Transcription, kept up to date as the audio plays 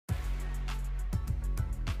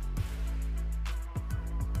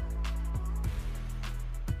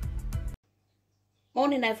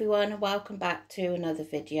Morning everyone, and welcome back to another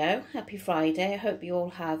video. Happy Friday. I hope you all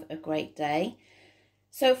have a great day.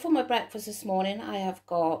 So for my breakfast this morning I have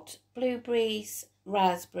got blueberries,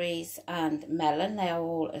 raspberries and melon. They are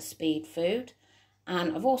all a speed food,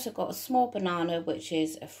 and I've also got a small banana which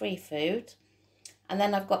is a free food, and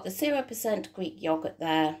then I've got the 0% Greek yogurt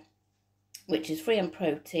there which is free and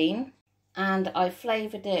protein, and I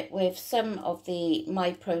flavoured it with some of the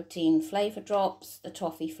My Protein flavour drops, the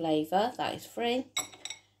toffee flavour, that is free.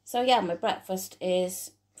 So yeah, my breakfast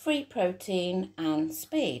is free protein and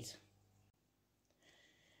speed.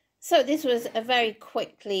 So this was a very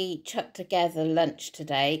quickly chucked together lunch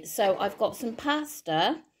today. So I've got some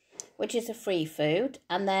pasta, which is a free food,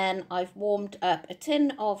 and then I've warmed up a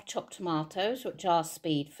tin of chopped tomatoes, which are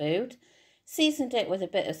speed food, seasoned it with a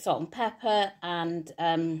bit of salt and pepper and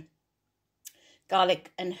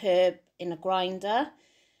garlic and herb in a grinder.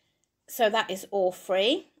 So that is all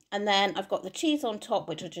free. And then I've got the cheese on top,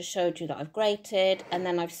 which I just showed you that I've grated, and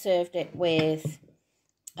then I've served it with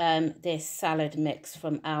this salad mix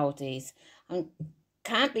from Aldi's. I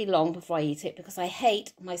can't be long before I eat it because I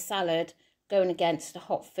hate my salad going against the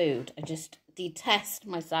hot food. I just detest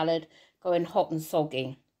my salad going hot and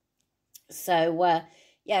soggy. So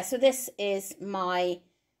yeah, so this is my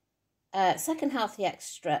second healthy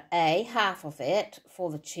extra A, half of it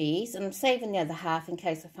for the cheese, and I'm saving the other half in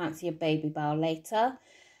case I fancy a baby bar later.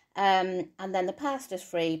 And then the pasta's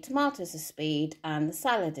free, tomatoes are speed, and the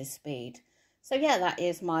salad is speed. So yeah, that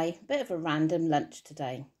is my bit of a random lunch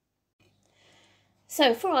today.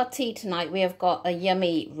 So for our tea tonight, we have got a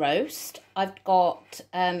yummy roast. I've got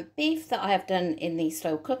beef that I have done in the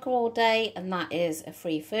slow cooker all day, and that is a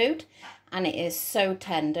free food, and it is so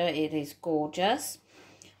tender, it is gorgeous.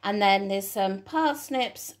 And then there's some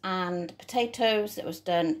parsnips and potatoes that was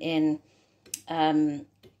done in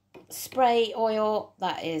spray oil,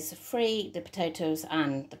 that is free, the potatoes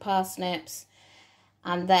and the parsnips.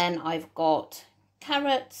 And then I've got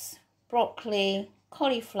carrots, broccoli,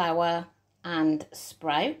 cauliflower and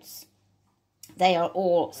sprouts. They are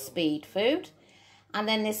all speed food. And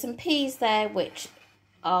then there's some peas there which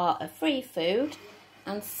are a free food,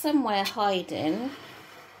 and somewhere hiding,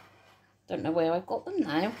 don't know where I've got them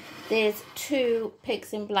now, there's 2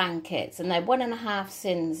 pigs in blankets, and they're 1.5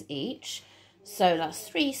 sins each. So that's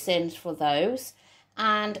 3 sins for those,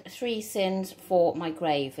 and 3 sins for my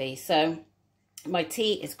gravy. So my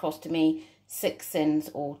tea is costing me 6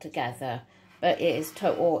 sins altogether, but it is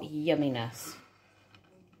total yumminess.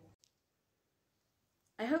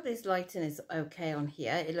 I hope this lighting is okay on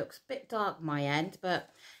here. It looks a bit dark my end,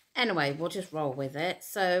 but anyway, we'll just roll with it.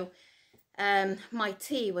 So my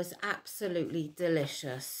tea was absolutely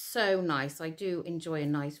delicious, so nice. I do enjoy a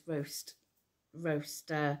nice roast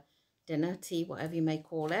dinner, tea, whatever you may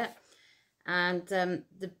call it. And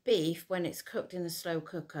the beef, when it's cooked in a slow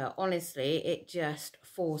cooker, honestly, it just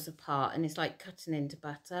falls apart, and it's like cutting into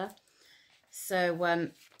butter. So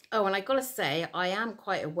oh, and I gotta say, I am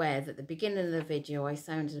quite aware that at the beginning of the video I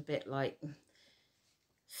sounded a bit like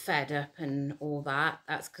fed up and all that.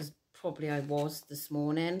 That's because probably I was this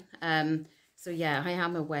morning. So yeah, I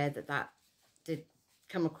am aware that that did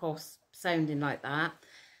come across sounding like that.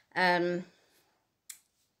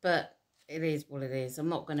 But it is what it is. I'm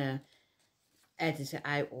not going to edit it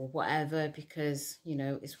out or whatever, because, you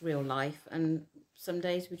know, it's real life, and some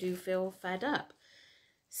days we do feel fed up.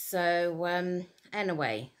 So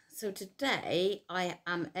anyway, so today I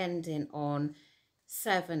am ending on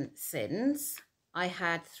 7 sins. I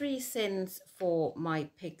had 3 sins for my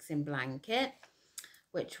pigs in blanket,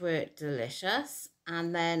 which were delicious,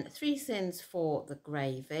 and then 3 sins for the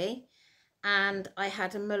gravy. And I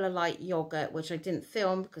had a Muller Light yogurt, which I didn't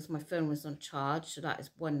film because my phone was on charge, so that is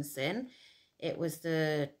 1 sin. It was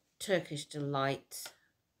the Turkish Delight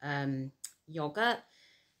yogurt.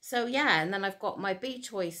 So yeah, and then I've got my B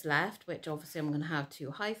choice left, which obviously I'm going to have 2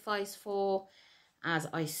 hi-fis for, as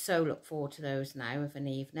I so look forward to those now of an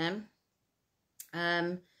evening.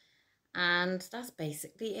 And that's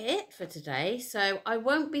basically it for today. So I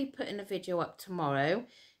won't be putting a video up tomorrow,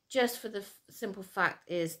 just for the simple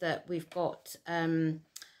fact is that we've got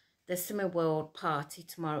the Simmer World party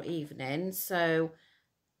tomorrow evening. So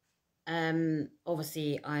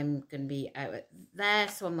obviously I'm going to be out there,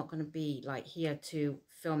 so I'm not going to be like here to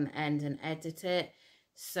film the end and edit it.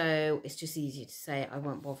 So it's just easier to say I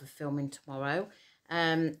won't bother filming tomorrow.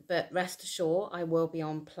 But rest assured, I will be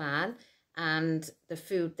on plan. And the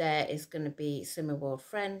food there is going to be Simmer World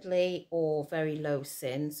friendly or very low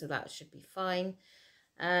sin, so that should be fine.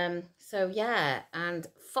 So yeah, and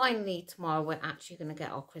finally tomorrow we're actually going to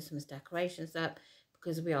get our Christmas decorations up,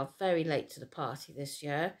 because we are very late to the party this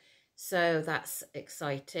year. So that's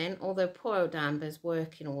exciting. Although poor old Amber's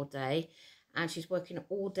working all day, and she's working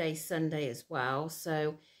all day Sunday as well.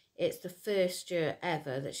 So it's the first year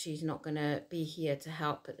ever that she's not going to be here to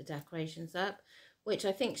help put the decorations up, which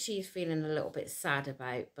I think she's feeling a little bit sad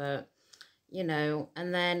about. But, you know,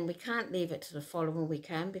 and then we can't leave it to the following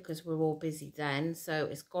weekend because we're all busy then. So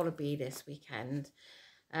it's got to be this weekend.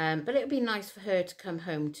 But it would be nice for her to come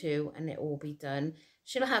home too and it all be done.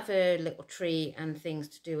 She'll have her little tree and things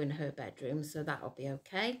to do in her bedroom, so that'll be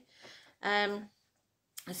okay.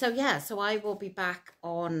 So yeah, so I will be back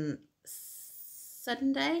on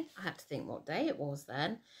Sunday. I have to think what day it was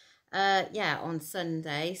then. Yeah, on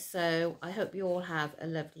Sunday. So I hope you all have a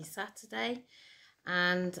lovely Saturday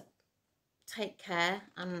and take care,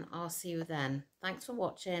 and I'll see you then. Thanks for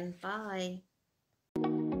watching. Bye.